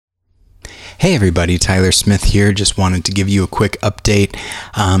Hey everybody, Tyler Smith here. Just wanted to give you a quick update.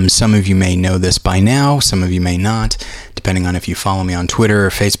 Some of you may know this by now, some of you may not, depending on if you follow me on Twitter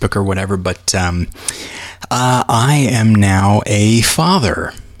or Facebook or whatever, but I am now a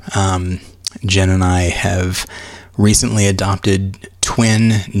father. Jen and I have recently adopted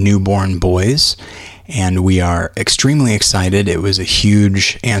twin newborn boys, and we are extremely excited. It was a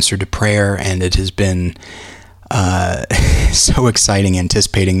huge answer to prayer, and it has been so exciting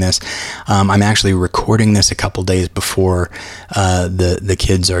anticipating this. I'm actually recording this a couple days before the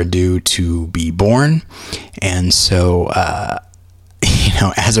kids are due to be born, and so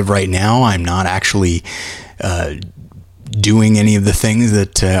as of right now, I'm not actually doing any of the things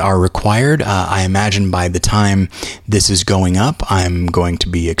that are required. I imagine by the time this is going up, I'm going to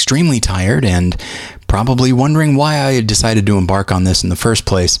be extremely tired and probably wondering why I decided to embark on this in the first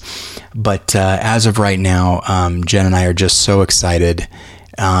place. But as of right now, Jen and I are just so excited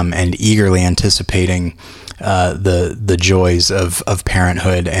and eagerly anticipating the joys of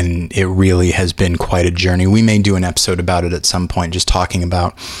parenthood, and it really has been quite a journey. We may do an episode about it at some point, just talking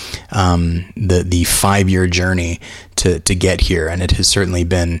about the 5-year journey to get here, and it has certainly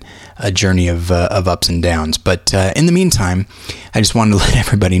been a journey of ups and downs. But in the meantime, I just wanted to let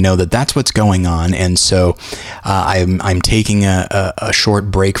everybody know that that's what's going on, and so I'm taking a short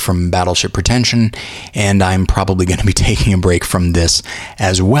break from Battleship Pretension, and I'm probably going to be taking a break from this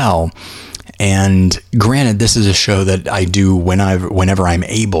as well. And granted, this is a show that I do whenever I'm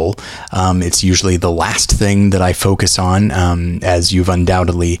able. It's usually the last thing that I focus on, as you've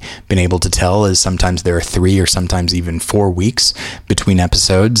undoubtedly been able to tell, is sometimes there are 3 or sometimes even 4 weeks between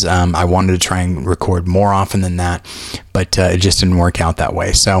episodes. I wanted to try and record more often than that, but it just didn't work out that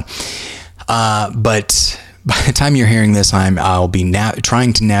way. So, but by the time you're hearing this, I'll be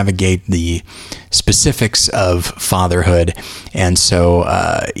trying to navigate the specifics of fatherhood, and so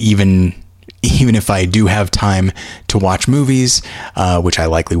even if I do have time to watch movies, which I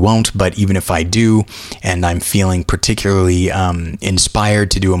likely won't, but even if I do, and I'm feeling particularly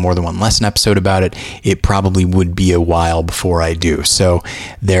inspired to do a More Than One Lesson episode about it, it probably would be a while before I do. So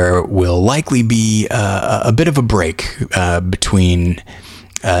there will likely be a bit of a break between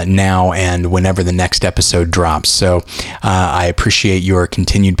now and whenever the next episode drops. So I appreciate your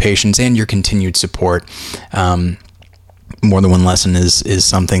continued patience and your continued support. More Than One Lesson is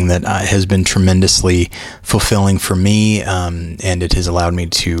something that has been tremendously fulfilling for me, and it has allowed me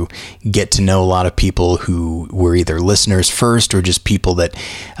to get to know a lot of people who were either listeners first or just people that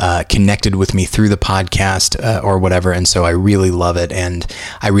connected with me through the podcast or whatever, and so I really love it, and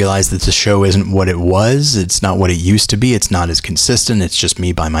I realize that the show isn't what it was. It's not what it used to be. It's not as consistent. It's just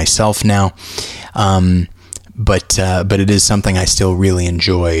me by myself now. But it is something I still really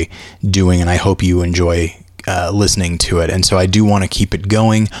enjoy doing, and I hope you enjoy listening to it, and so I do want to keep it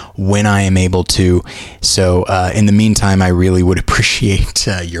going when I am able to. So in the meantime, I really would appreciate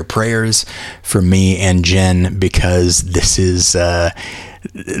your prayers for me and Jen, because this is going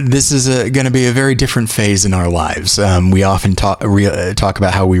to be a very different phase in our lives. We often talk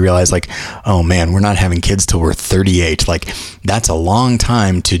about how we realize, like, oh man, we're not having kids till we're 38. Like, that's a long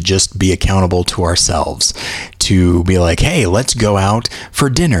time to just be accountable to ourselves, to be like, hey, let's go out for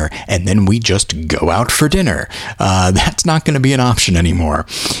dinner, and then we just go out for dinner. That's not going to be an option anymore.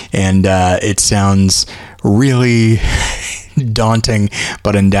 And it sounds really daunting,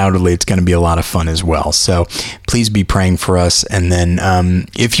 but undoubtedly it's going to be a lot of fun as well. So please be praying for us. And then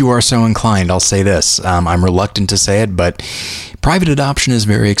if you are so inclined, I'll say this. I'm reluctant to say it, but private adoption is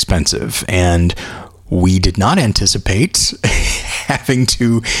very expensive, and we did not anticipate having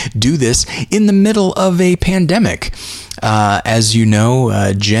to do this in the middle of a pandemic. As you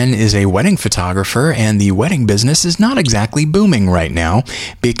know, Jen is a wedding photographer, and the wedding business is not exactly booming right now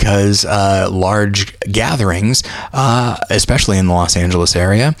because large gatherings, especially in the Los Angeles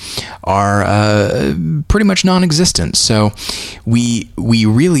area, are pretty much non-existent. So we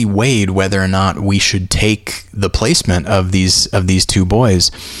really weighed whether or not we should take the placement of these 2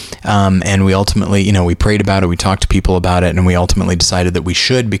 boys, and we ultimately, we prayed about it, we talked to people about it, and we ultimately decided that we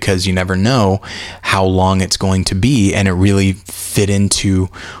should, because you never know how long it's going to be, and it really fit into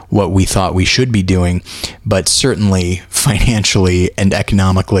what we thought we should be doing. But certainly financially and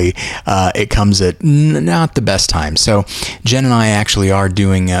economically, it comes at not the best time. So Jen and I actually are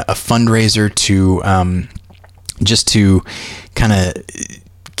doing a fundraiser to just to kind of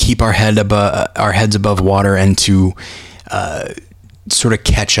keep our heads above water, and to sort of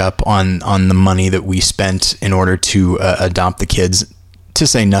catch up on the money that we spent in order to adopt the kids, to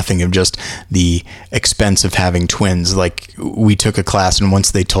say nothing of just the expense of having twins. Like, we took a class, and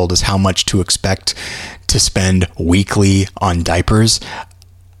once they told us how much to expect to spend weekly on diapers,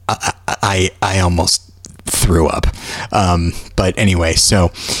 I almost threw up. But anyway,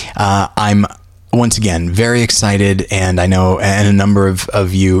 so I'm once again very excited, and I know, and a number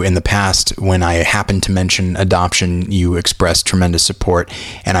of you in the past, when I happened to mention adoption, you expressed tremendous support,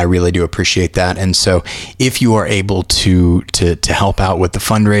 and I really do appreciate that. And so if you are able to help out with the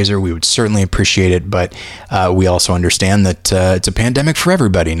fundraiser, we would certainly appreciate it. But we also understand that it's a pandemic for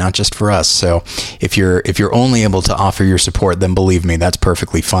everybody, not just for us. So if you're only able to offer your support, then believe me, that's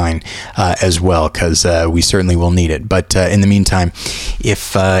perfectly fine as well, because we certainly will need it. But in the meantime,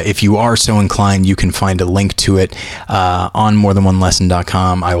 if you are so inclined, you can find a link to it on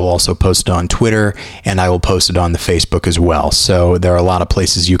morethanonelesson.com. I will also post it on Twitter, and I will post it on the Facebook as well. So there are a lot of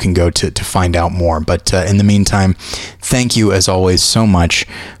places you can go to find out more. But in the meantime, thank you as always so much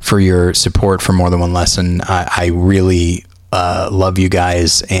for your support for More Than One Lesson. I really love you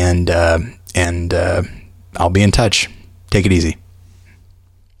guys, and I'll be in touch. Take it easy.